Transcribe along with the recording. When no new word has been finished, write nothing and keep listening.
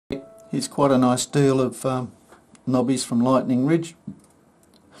Here's quite a nice deal of knobbies from Lightning Ridge.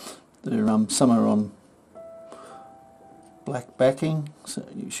 Some are on black backing, so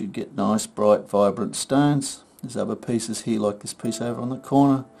you should get nice bright vibrant stones. There's other pieces here like this piece over on the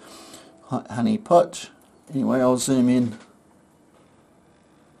corner, honey potch. Anyway, I'll zoom in.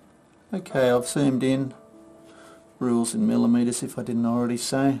 Okay, I've zoomed in. Rules in millimetres if I didn't already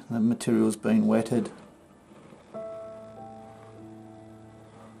say. The material's been wetted.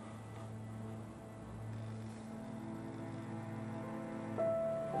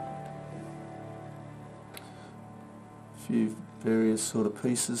 Few various sort of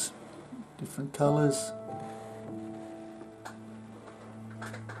pieces, different colours.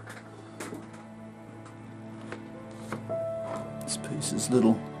 This piece is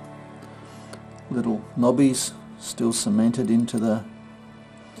little knobbies still cemented into the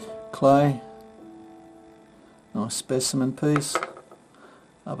clay. Nice specimen piece.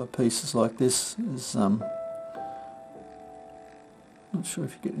 Other pieces like this is not sure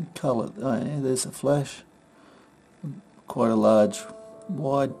if you're getting colour. Oh yeah, there's a flash. Quite a large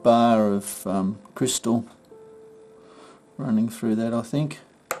wide bar of crystal running through that, I think.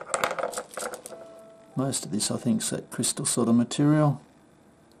 Most of this I think is that crystal sort of material.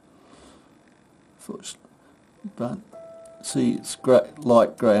 But see, it's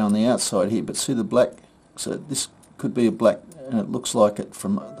light grey on the outside here, but see the black, so this could be a black, and it looks like it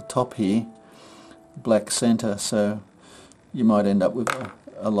from the top here, black centre, so you might end up with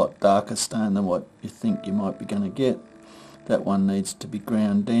a lot darker stone than what you think you might be going to get. That one needs to be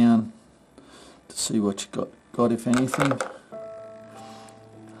ground down to see what you got if anything.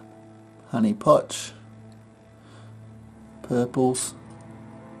 Honey potch, purples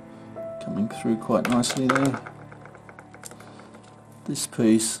coming through quite nicely there. This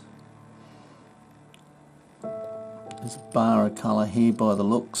piece is a bar of colour here by the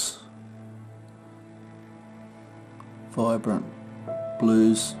looks. Vibrant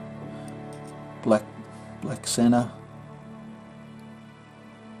blues, black centre.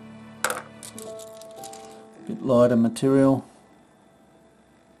 Bit lighter material.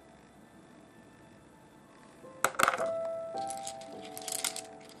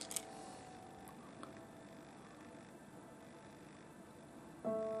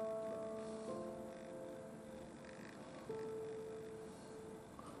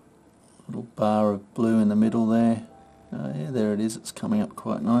 Little bar of blue in the middle there. Yeah, there it is, it's coming up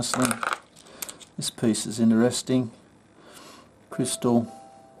quite nicely. This piece is interesting. Crystal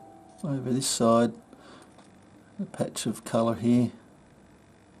over this side. A patch of colour here.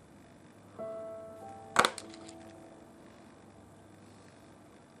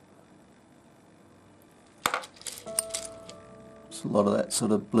 There's a lot of that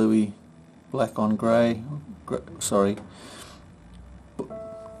sort of bluey black on grey, sorry,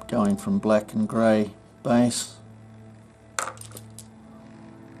 going from black and grey base.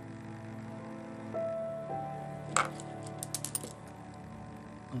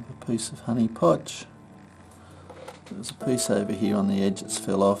 A piece of honey potch. There's a piece over here on the edge that's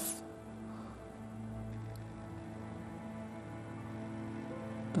fell off.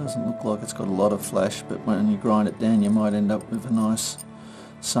 Doesn't look like it's got a lot of flash, but when you grind it down you might end up with a nice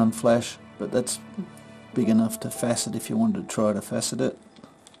sun flash, but that's big enough to facet if you wanted to try to facet it,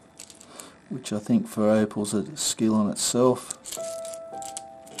 which I think for opal's a skill on itself.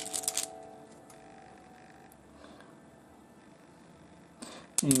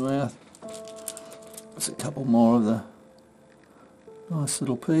 Anyway, there's a couple more of the nice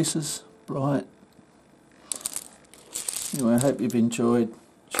little pieces, bright. Anyway, I hope you've enjoyed.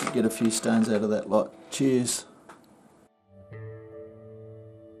 Should get a few stones out of that lot. Cheers.